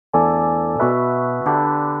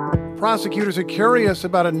Prosecutors are curious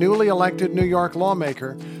about a newly elected New York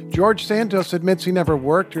lawmaker. George Santos admits he never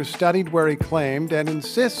worked or studied where he claimed and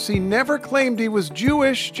insists he never claimed he was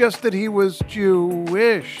Jewish, just that he was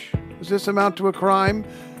Jewish. Does this amount to a crime?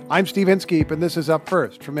 I'm Steve Inskeep, and this is Up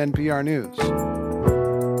First from NPR News.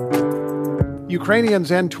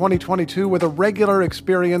 Ukrainians end 2022 with a regular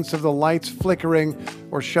experience of the lights flickering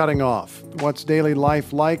or shutting off. What's daily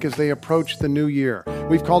life like as they approach the new year?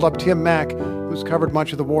 We've called up Tim Mak, who's covered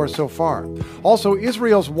much of the war so far. Also,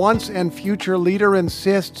 Israel's once and future leader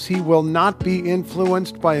insists he will not be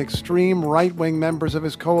influenced by extreme right-wing members of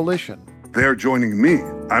his coalition. They're joining me.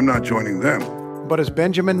 I'm not joining them. But as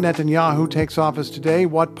Benjamin Netanyahu takes office today,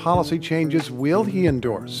 what policy changes will he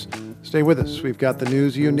endorse? Stay with us. We've got the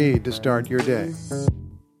news you need to start your day.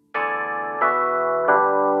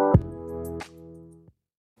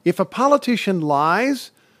 If a politician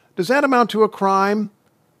lies, does that amount to a crime?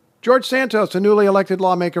 George Santos, a newly elected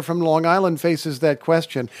lawmaker from Long Island, faces that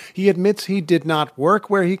question. He admits he did not work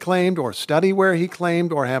where he claimed, or study where he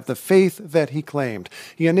claimed, or have the faith that he claimed.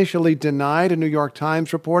 He initially denied a New York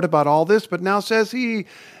Times report about all this, but now says he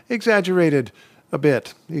exaggerated a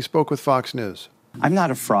bit. He spoke with Fox News. I'm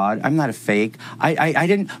not a fraud. I'm not a fake. I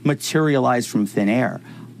didn't materialize from thin air.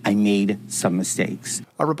 I made some mistakes.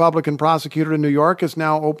 A Republican prosecutor in New York is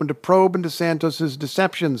now opened a probe into Santos's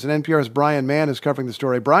deceptions, and NPR's Brian Mann is covering the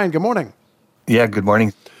story. Brian, good morning. Yeah, good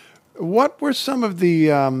morning. What were some of the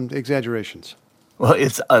exaggerations? Well,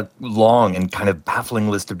 it's a long and kind of baffling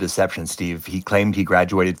list of deceptions, Steve. He claimed he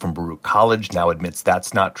graduated from Baruch College, now admits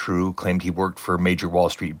that's not true. Claimed he worked for major Wall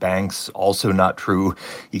Street banks, also not true.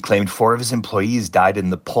 He claimed 4 of his employees died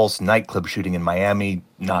in the Pulse nightclub shooting in Miami,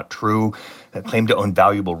 not true. Claimed to own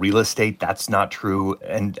valuable real estate, that's not true.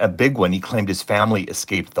 And a big one, he claimed his family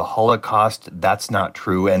escaped the Holocaust, that's not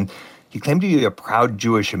true. And he claimed to be a proud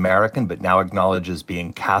Jewish American, but now acknowledges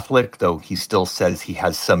being Catholic, though he still says he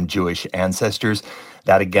has some Jewish ancestors.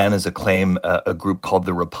 That, again, is a claim a group called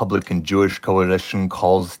the Republican Jewish Coalition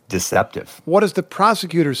calls deceptive. What does the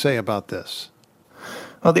prosecutor say about this?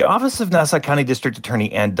 Well, the Office of Nassau County District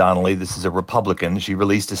Attorney Ann Donnelly, this is a Republican, she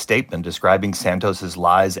released a statement describing Santos's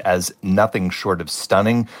lies as nothing short of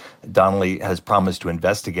stunning. Donnelly has promised to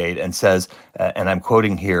investigate and says, and I'm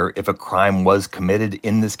quoting here, if a crime was committed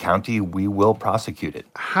in this county, we will prosecute it.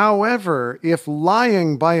 However, if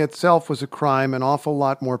lying by itself was a crime, an awful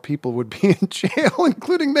lot more people would be in jail,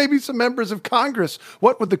 including maybe some members of Congress.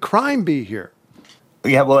 What would the crime be here?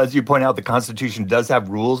 Yeah, well, as you point out, the Constitution does have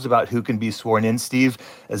rules about who can be sworn in, Steve.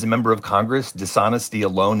 As a member of Congress, dishonesty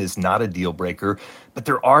alone is not a deal breaker. But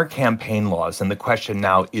there are campaign laws, and the question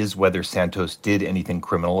now is whether Santos did anything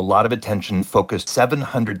criminal. A lot of attention focused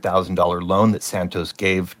 $700,000 loan that Santos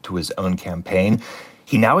gave to his own campaign.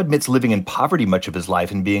 He now admits living in poverty much of his life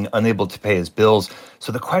and being unable to pay his bills.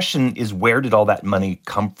 So the question is, where did all that money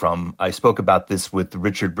come from? I spoke about this with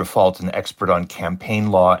Richard Briffault, an expert on campaign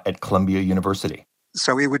law at Columbia University.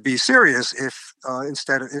 So it would be serious if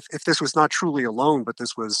if this was not truly a loan, but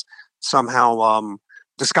this was somehow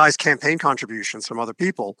disguised campaign contributions from other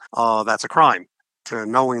people. That's a crime to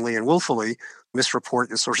knowingly and willfully misreport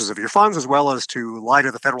the sources of your funds, as well as to lie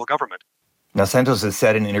to the federal government. Now, Santos has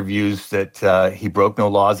said in interviews that he broke no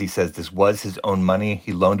laws. He says this was his own money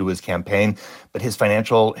he loaned to his campaign, but his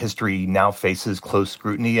financial history now faces close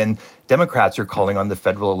scrutiny, and Democrats are calling on the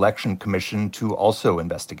Federal Election Commission to also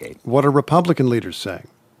investigate. What are Republican leaders saying?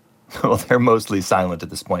 Well, they're mostly silent at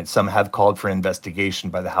this point. Some have called for an investigation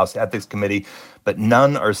by the House Ethics Committee, but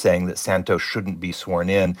none are saying that Santos shouldn't be sworn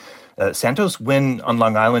in. Santos' win on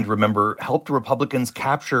Long Island, remember, helped Republicans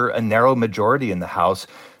capture a narrow majority in the House.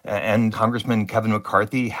 And Congressman Kevin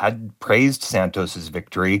McCarthy had praised Santos's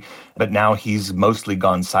victory, but now he's mostly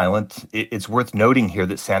gone silent. It's worth noting here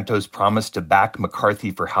that Santos promised to back McCarthy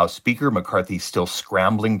for House Speaker. McCarthy's still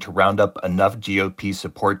scrambling to round up enough GOP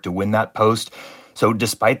support to win that post. So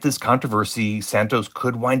despite this controversy, Santos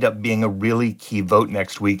could wind up being a really key vote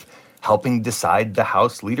next week, helping decide the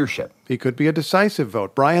House leadership. He could be a decisive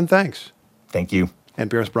vote. Brian, thanks. Thank you.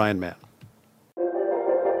 NPR's Brian Mann.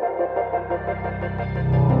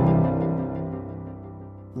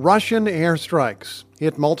 Russian airstrikes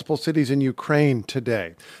hit multiple cities in Ukraine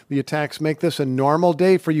today. The attacks make this a normal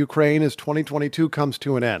day for Ukraine as 2022 comes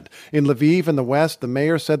to an end. In Lviv in the west, the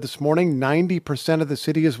mayor said this morning 90% of the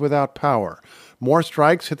city is without power. More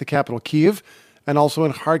strikes hit the capital, Kyiv, and also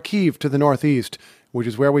in Kharkiv to the northeast, which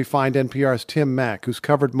is where we find NPR's Tim Mak, who's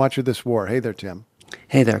covered much of this war. Hey there, Tim.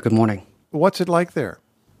 Hey there. Good morning. What's it like there?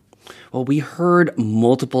 Well, we heard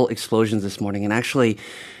multiple explosions this morning, and actually,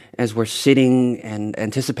 as we're sitting and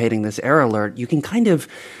anticipating this error alert, you can kind of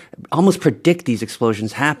almost predict these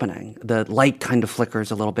explosions happening. The light kind of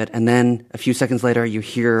flickers a little bit, and then a few seconds later, you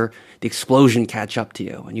hear the explosion catch up to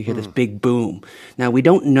you, and you hear this big boom. Now, we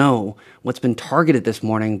don't know what's been targeted this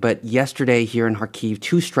morning, but yesterday here in Kharkiv,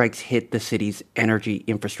 2 strikes hit the city's energy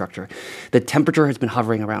infrastructure. The temperature has been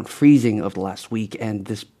hovering around freezing over the last week, and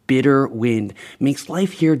this bitter wind makes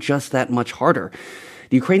life here just that much harder.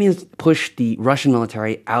 The Ukrainians pushed the Russian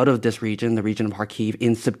military out of this region, the region of Kharkiv,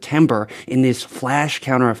 in September in this flash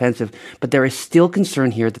counteroffensive, but there is still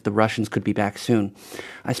concern here that the Russians could be back soon.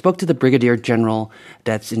 I spoke to the brigadier general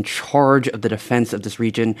that's in charge of the defense of this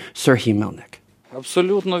region, Serhiy Melnik.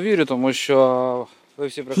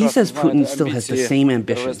 He says Putin still has the same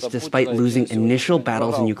ambitions despite losing initial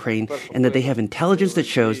battles in Ukraine, and that they have intelligence that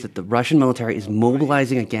shows that the Russian military is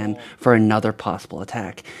mobilizing again for another possible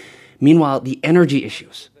attack. Meanwhile, the energy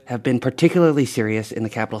issues have been particularly serious in the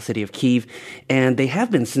capital city of Kyiv, and they have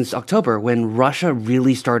been since October when Russia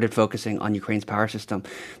really started focusing on Ukraine's power system.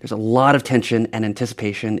 There's a lot of tension and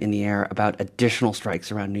anticipation in the air about additional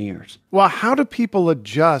strikes around New Year's. Well, how do people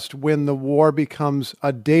adjust when the war becomes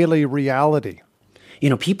a daily reality? You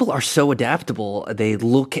know, people are so adaptable. They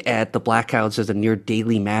look at the blackouts as a near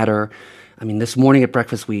daily matter. I mean, this morning at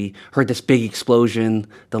breakfast, we heard this big explosion.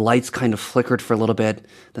 The lights kind of flickered for a little bit.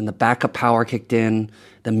 Then the backup power kicked in.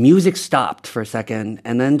 The music stopped for a second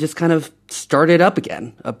and then just kind of started up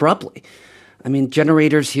again abruptly. I mean,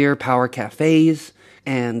 generators here power cafes,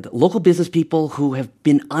 and local business people who have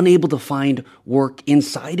been unable to find work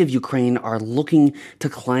inside of Ukraine are looking to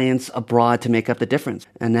clients abroad to make up the difference.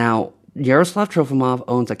 And now Yaroslav Trofimov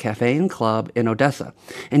owns a cafe and club in Odessa,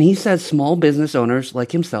 and he says small business owners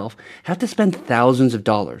like himself have to spend thousands of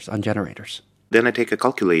dollars on generators. Then I take a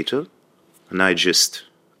calculator and I just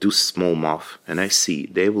do small math, and I see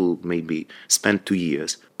they will maybe spend 2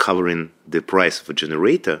 years covering the price of a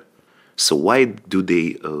generator. So why do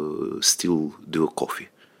they still do a coffee?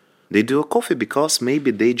 They do a coffee because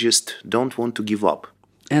maybe they just don't want to give up.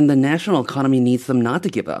 And the national economy needs them not to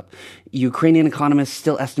give up. Ukrainian economists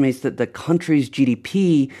still estimates that the country's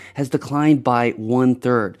GDP has declined by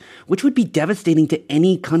 1/3, which would be devastating to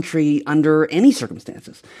any country under any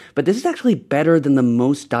circumstances. But this is actually better than the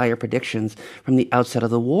most dire predictions from the outset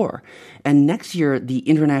of the war. And next year, the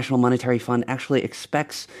International Monetary Fund actually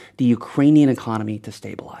expects the Ukrainian economy to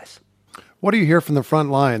stabilize. What do you hear from the front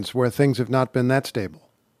lines where things have not been that stable?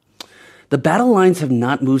 The battle lines have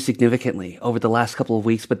not moved significantly over the last couple of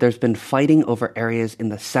weeks, but there's been fighting over areas in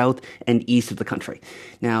the south and east of the country.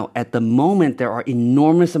 Now, at the moment, there are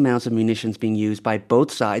enormous amounts of munitions being used by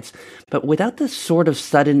both sides, but without the sort of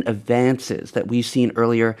sudden advances that we've seen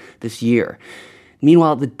earlier this year.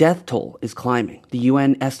 Meanwhile, the death toll is climbing. The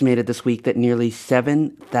UN estimated this week that nearly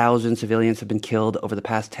 7,000 civilians have been killed over the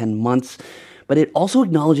past 10 months. But it also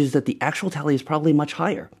acknowledges that the actual tally is probably much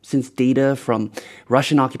higher, since data from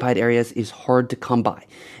Russian-occupied areas is hard to come by.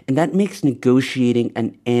 And that makes negotiating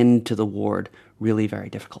an end to the war really very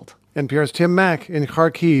difficult. NPR's Tim Mak in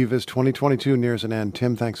Kharkiv as 2022 nears an end.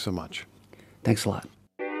 Tim, thanks so much. Thanks a lot.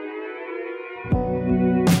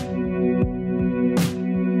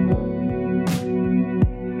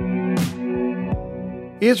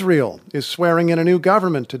 Israel is swearing in a new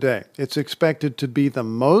government today. It's expected to be the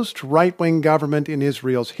most right-wing government in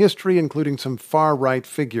Israel's history, including some far-right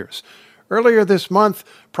figures. Earlier this month,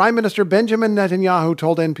 Prime Minister Benjamin Netanyahu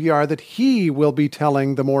told NPR that he will be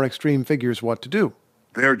telling the more extreme figures what to do.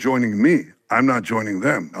 They're joining me. I'm not joining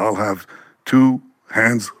them. I'll have 2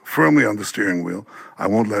 hands firmly on the steering wheel. I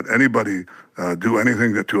won't let anybody do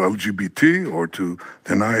anything to LGBT or to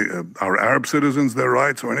deny our Arab citizens their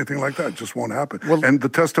rights or anything like that. It just won't happen. And the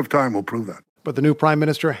test of time will prove that. But the new prime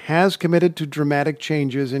minister has committed to dramatic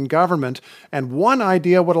changes in government, and one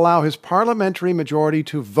idea would allow his parliamentary majority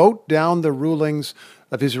to vote down the rulings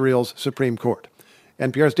of Israel's Supreme Court.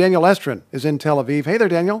 NPR's Daniel Estrin is in Tel Aviv. Hey there,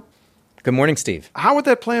 Daniel. Good morning, Steve. How would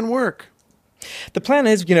that plan work? The plan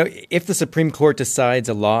is, if the Supreme Court decides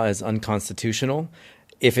a law is unconstitutional,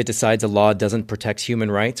 if it decides a law doesn't protect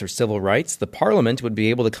human rights or civil rights, the parliament would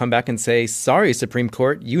be able to come back and say, sorry, Supreme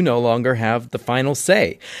Court, you no longer have the final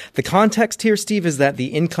say. The context here, Steve, is that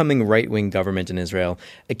the incoming right-wing government in Israel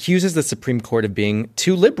accuses the Supreme Court of being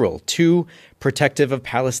too liberal, too protective of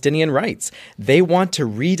Palestinian rights. They want to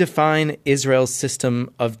redefine Israel's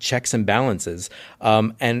system of checks and balances.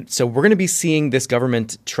 And so we're going to be seeing this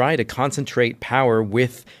government try to concentrate power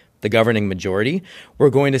with the governing majority.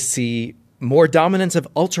 We're going to see more dominance of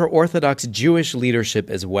ultra-Orthodox Jewish leadership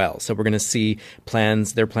as well. So we're going to see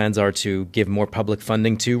their plans are to give more public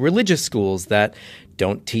funding to religious schools that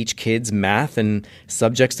don't teach kids math and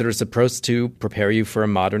subjects that are supposed to prepare you for a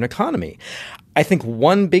modern economy. I think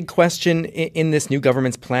one big question in this new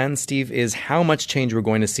government's plan, Steve, is how much change we're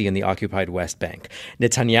going to see in the occupied West Bank.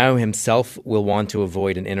 Netanyahu himself will want to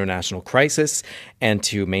avoid an international crisis and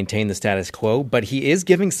to maintain the status quo, but he is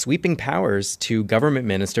giving sweeping powers to government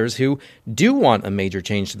ministers who do want a major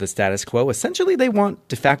change to the status quo. Essentially, they want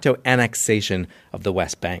de facto annexation of the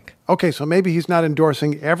West Bank. Okay, so maybe he's not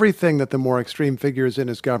endorsing everything that the more extreme figures in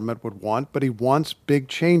his government would want, but he wants big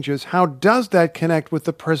changes. How does that connect with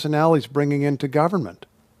the personnel he's bringing into government?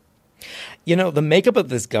 You know, the makeup of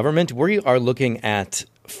this government, we are looking at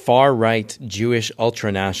far-right Jewish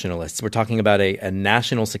ultranationalists. We're talking about a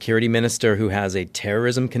national security minister who has a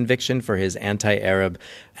terrorism conviction for his anti-Arab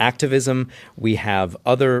activism. We have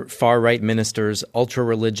other far-right ministers,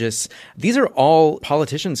 ultra-religious. These are all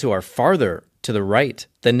politicians who are farther to the right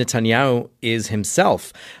than Netanyahu is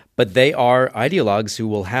himself. But they are ideologues who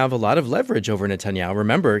will have a lot of leverage over Netanyahu.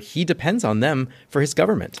 Remember, he depends on them for his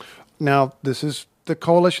government. Now, this is the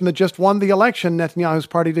coalition that just won the election. Netanyahu's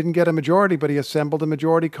party didn't get a majority, but he assembled a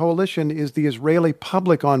majority coalition. Is the Israeli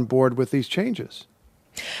public on board with these changes?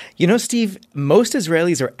 You know, Steve, most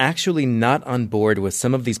Israelis are actually not on board with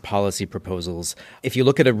some of these policy proposals. If you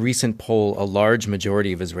look at a recent poll, a large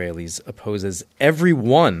majority of Israelis opposes every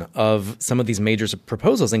one of some of these major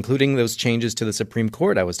proposals, including those changes to the Supreme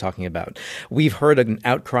Court I was talking about. We've heard an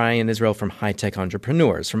outcry in Israel from high-tech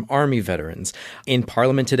entrepreneurs, from army veterans. In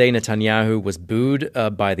parliament today, Netanyahu was booed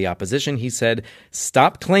by the opposition. He said,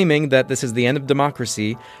 "Stop claiming that this is the end of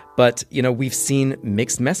democracy." But, you know, we've seen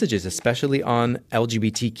mixed messages, especially on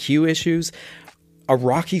LGBTQ issues. A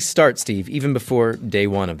rocky start, Steve, even before day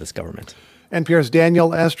one of this government. NPR's Daniel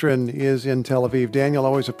Estrin is in Tel Aviv. Daniel,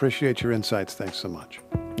 always appreciate your insights. Thanks so much.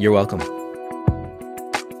 You're welcome.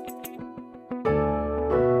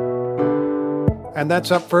 And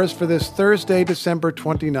that's Up First for this Thursday, December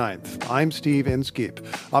 29th. I'm Steve Inskeep.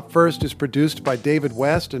 Up First is produced by David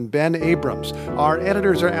West and Ben Abrams. Our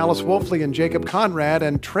editors are Alice Wolfley and Jacob Conrad,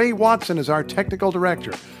 and Trey Watson is our technical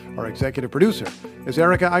director. Our executive producer is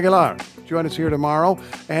Erica Aguilar. Join us here tomorrow.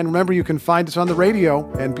 And remember, you can find us on the radio,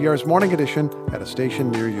 NPR's Morning Edition, at a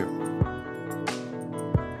station near you.